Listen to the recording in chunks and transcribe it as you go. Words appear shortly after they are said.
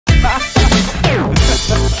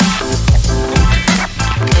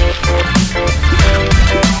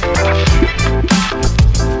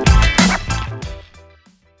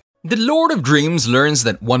The Lord of Dreams learns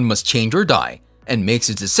that one must change or die, and makes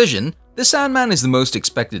his decision. The Sandman is the most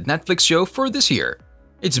expected Netflix show for this year.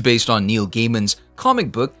 It's based on Neil Gaiman's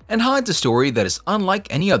comic book and hides a story that is unlike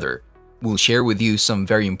any other. We'll share with you some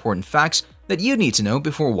very important facts that you need to know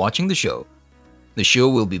before watching the show. The show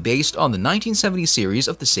will be based on the 1970 series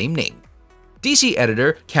of the same name. DC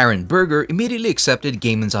editor Karen Berger immediately accepted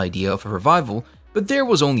Gaiman's idea of a revival, but there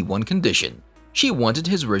was only one condition. She wanted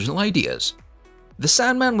his original ideas. The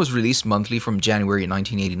Sandman was released monthly from January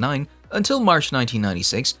 1989 until March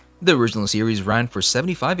 1996. The original series ran for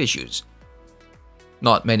 75 issues.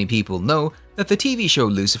 Not many people know that the TV show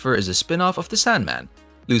Lucifer is a spin-off of the Sandman.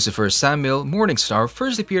 Lucifer's Samuel Morningstar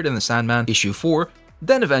first appeared in the Sandman issue 4,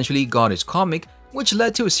 then eventually got his comic, which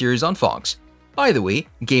led to a series on Fox. By the way,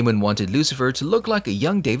 Gaiman wanted Lucifer to look like a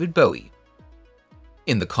young David Bowie.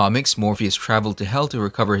 In the comics, Morpheus traveled to Hell to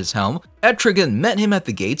recover his helm. Etrigan met him at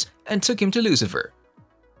the gates and took him to Lucifer.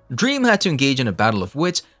 Dream had to engage in a battle of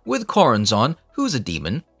wits with Corazon, who's a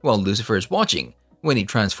demon, while Lucifer is watching. When he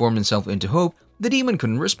transformed himself into Hope, the demon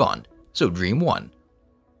couldn't respond, so Dream won.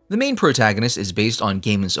 The main protagonist is based on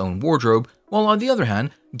Gaiman's own wardrobe, while on the other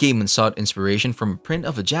hand, Gaiman sought inspiration from a print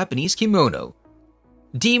of a Japanese kimono.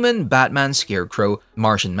 Demon, Batman, Scarecrow,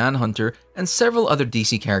 Martian Manhunter, and several other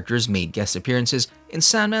DC characters made guest appearances in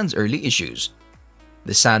Sandman's early issues.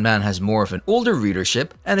 The Sandman has more of an older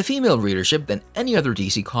readership and a female readership than any other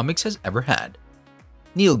DC Comics has ever had.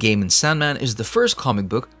 Neil Gaiman's Sandman is the first comic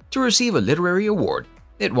book to receive a literary award.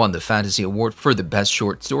 It won the Fantasy Award for the Best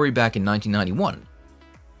Short Story back in 1991.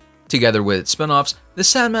 Together with its spin-offs, The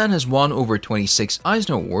Sandman has won over 26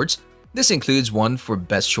 Eisner Awards. This includes 1 for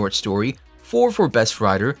Best Short Story, 4 for Best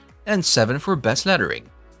Writer, and 7 for Best Lettering.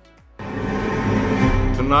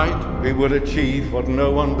 Tonight, we will achieve what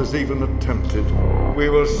no one has even attempted. We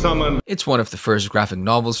will summon... It's one of the first graphic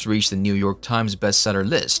novels to reach the New York Times bestseller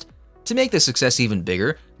list. To make the success even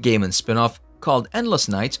bigger, Gaiman's spin-off, called Endless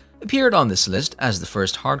Nights, appeared on this list as the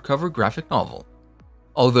first hardcover graphic novel.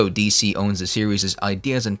 Although DC owns the series'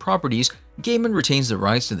 ideas and properties, Gaiman retains the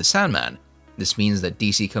rights to the Sandman. This means that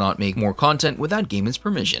DC cannot make more content without Gaiman's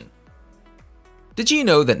permission. Did you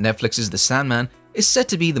know that Netflix's The Sandman is said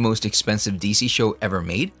to be the most expensive DC show ever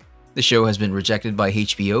made? The show has been rejected by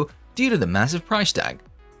HBO due to the massive price tag.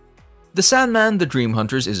 The Sandman, The Dream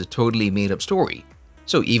Hunters is a totally made-up story.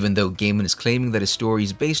 So even though Gaiman is claiming that his story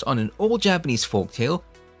is based on an old Japanese folktale,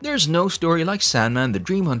 there's no story like Sandman, The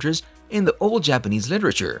Dream Hunters in the old Japanese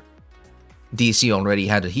literature. DC already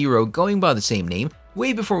had a hero going by the same name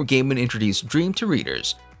way before Gaiman introduced Dream to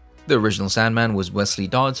readers. The original Sandman was Wesley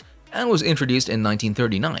Dodds and was introduced in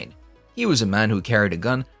 1939. He was a man who carried a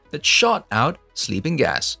gun that shot out sleeping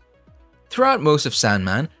gas. Throughout most of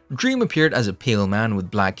Sandman, Dream appeared as a pale man with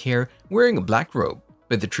black hair wearing a black robe,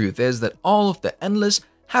 but the truth is that all of the Endless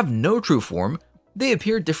have no true form. They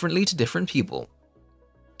appear differently to different people.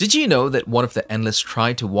 Did you know that one of the Endless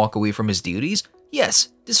tried to walk away from his duties?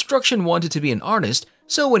 Yes, Destruction wanted to be an artist,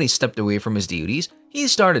 so when he stepped away from his duties, he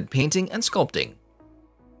started painting and sculpting.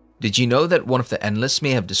 Did you know that one of the Endless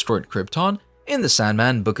may have destroyed Krypton? In the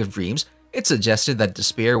Sandman Book of Dreams, it suggested that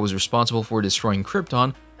Despair was responsible for destroying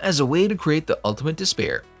Krypton as a way to create the ultimate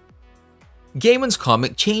despair. Gaiman's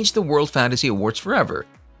comic changed the World Fantasy Awards forever.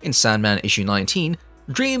 In Sandman issue 19,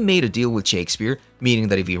 Dream made a deal with Shakespeare, meaning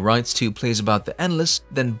that if he writes 2 plays about the Endless,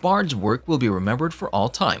 then Bard's work will be remembered for all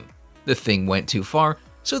time. The thing went too far,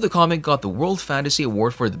 so the comic got the World Fantasy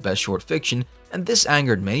Award for the Best Short Fiction, and this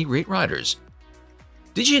angered many great writers.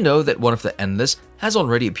 Did you know that one of the Endless has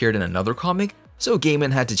already appeared in another comic, so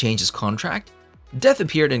Gaiman had to change his contract? Death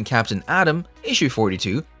appeared in Captain Atom, issue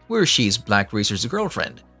 42, where she's Black Racer's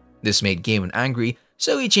girlfriend. This made Gaiman angry,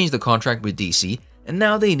 so he changed the contract with DC, and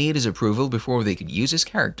now they need his approval before they could use his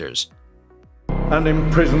characters. And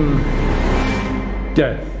imprison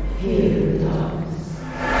Death.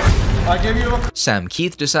 I give you a... Sam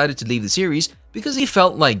Kieth decided to leave the series because he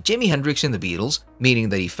felt like Jimi Hendrix in the Beatles, meaning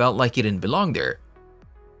that he felt like he didn't belong there.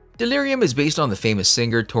 Delirium is based on the famous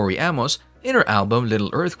singer Tori Amos. In her album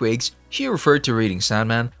Little Earthquakes, she referred to reading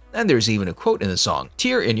Sandman, and there's even a quote in the song,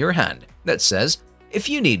 "Tear in Your Hand," that says, "If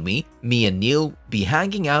you need me, me and Neil be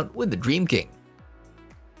hanging out with the Dream King."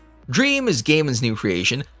 Dream is Gaiman's new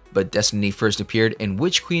creation, but Destiny first appeared in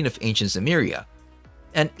Witch Queen of Ancient Cimmeria.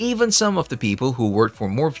 And even some of the people who worked for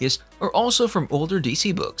Morpheus are also from older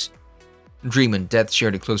DC books. Dream and Death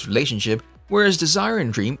shared a close relationship, whereas Desire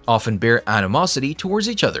and Dream often bear animosity towards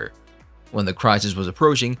each other. When the crisis was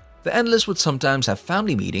approaching, the Endless would sometimes have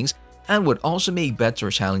family meetings and would also make bets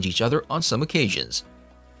or challenge each other on some occasions.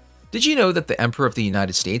 Did you know that the Emperor of the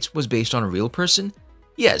United States was based on a real person?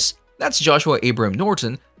 Yes, that's Joshua Abraham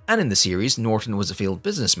Norton, and in the series, Norton was a failed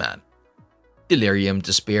businessman. Delirium,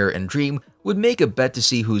 Despair, and Dream would make a bet to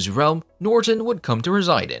see whose realm Norton would come to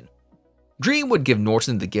reside in. Dream would give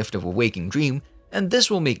Norton the gift of a waking dream, and this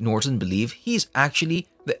will make Norton believe he's actually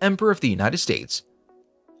the Emperor of the United States.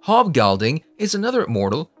 Hob Galding is another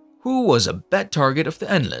immortal who was a bet target of the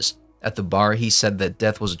Endless. At the bar, he said that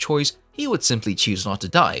death was a choice, he would simply choose not to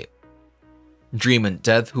die. Dream and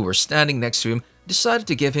Death, who were standing next to him, decided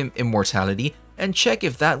to give him immortality and check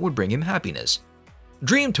if that would bring him happiness.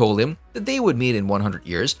 Dream told him that they would meet in 100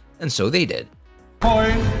 years, and so they did.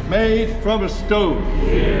 Coin made from a stone.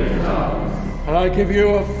 And I give you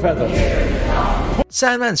a feather.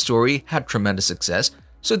 Sandman's story had tremendous success,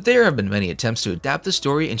 so there have been many attempts to adapt the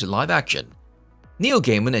story into live action. Neil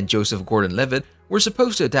Gaiman and Joseph Gordon-Levitt were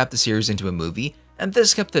supposed to adapt the series into a movie, and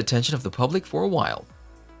this kept the attention of the public for a while.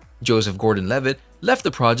 Joseph Gordon-Levitt left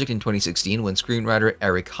the project in 2016 when screenwriter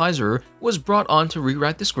Eric Heiserer was brought on to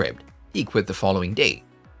rewrite the script. He quit the following day.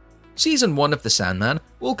 Season 1 of The Sandman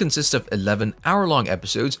will consist of 11 hour-long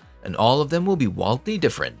episodes, and all of them will be wildly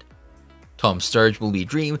different. Tom Sturridge will be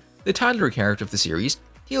Dream, the title character of the series.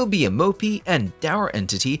 He'll be a mopey and dour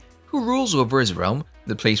entity who rules over his realm,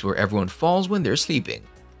 the place where everyone falls when they're sleeping.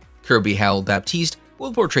 Kirby Howell-Baptiste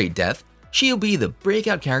will portray Death. She'll be the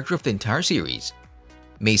breakout character of the entire series.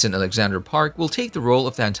 Mason Alexander Park will take the role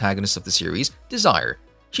of the antagonist of the series, Desire.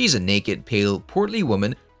 She's a naked, pale, portly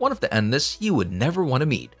woman, one of the Endless you would never want to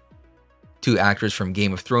meet. 2 actors from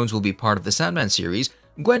Game of Thrones will be part of the Sandman series.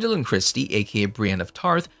 Gwendolyn Christie, aka Brienne of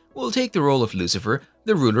Tarth, will take the role of Lucifer,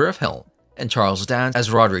 the ruler of Hell, and Charles Dance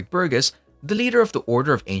as Roderick Burgess, the leader of the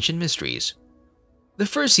Order of Ancient Mysteries. The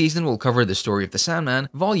first season will cover the story of the Sandman,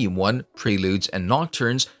 Volume 1, Preludes and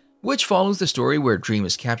Nocturnes, which follows the story where Dream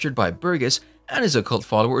is captured by Burgess and his occult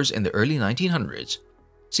followers in the early 1900s.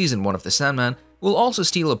 Season 1 of The Sandman will also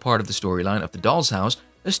steal a part of the storyline of The Doll's House,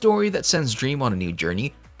 a story that sends Dream on a new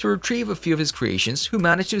journey to retrieve a few of his creations who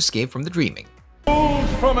managed to escape from the dreaming. Pulled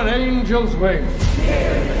from an angel's wing.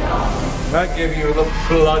 That give you the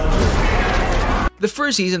blood. The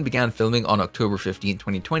first season began filming on October 15,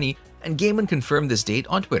 2020, and Gaiman confirmed this date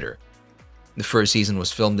on Twitter. The first season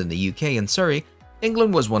was filmed in the UK and Surrey.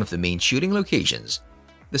 England was one of the main shooting locations.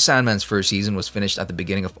 The Sandman's first season was finished at the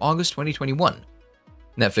beginning of August 2021.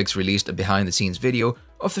 Netflix released a behind-the-scenes video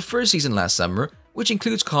of the first season last summer, which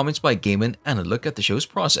includes comments by Gaiman and a look at the show's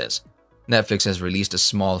process. Netflix has released a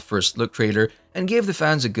small first-look trailer and gave the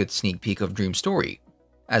fans a good sneak peek of Dream's story.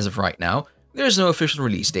 As of right now, there's no official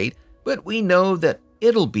release date, but we know that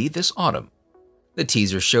it'll be this autumn. The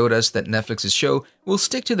teaser showed us that Netflix's show will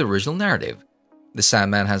stick to the original narrative. The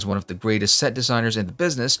Sandman has one of the greatest set designers in the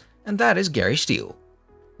business, and that is Gary Steele.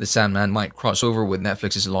 The Sandman might cross over with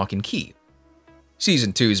Netflix's Lock and Key.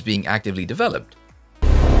 Season 2 is being actively developed.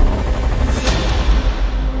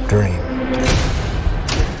 Dream.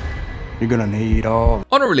 You're gonna need all.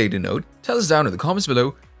 On a related note, tell us down in the comments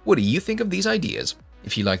below, what do you think of these ideas?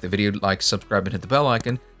 If you like the video, like, subscribe, and hit the bell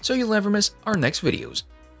icon so you'll never miss our next videos.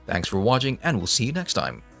 Thanks for watching, and we'll see you next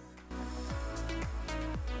time.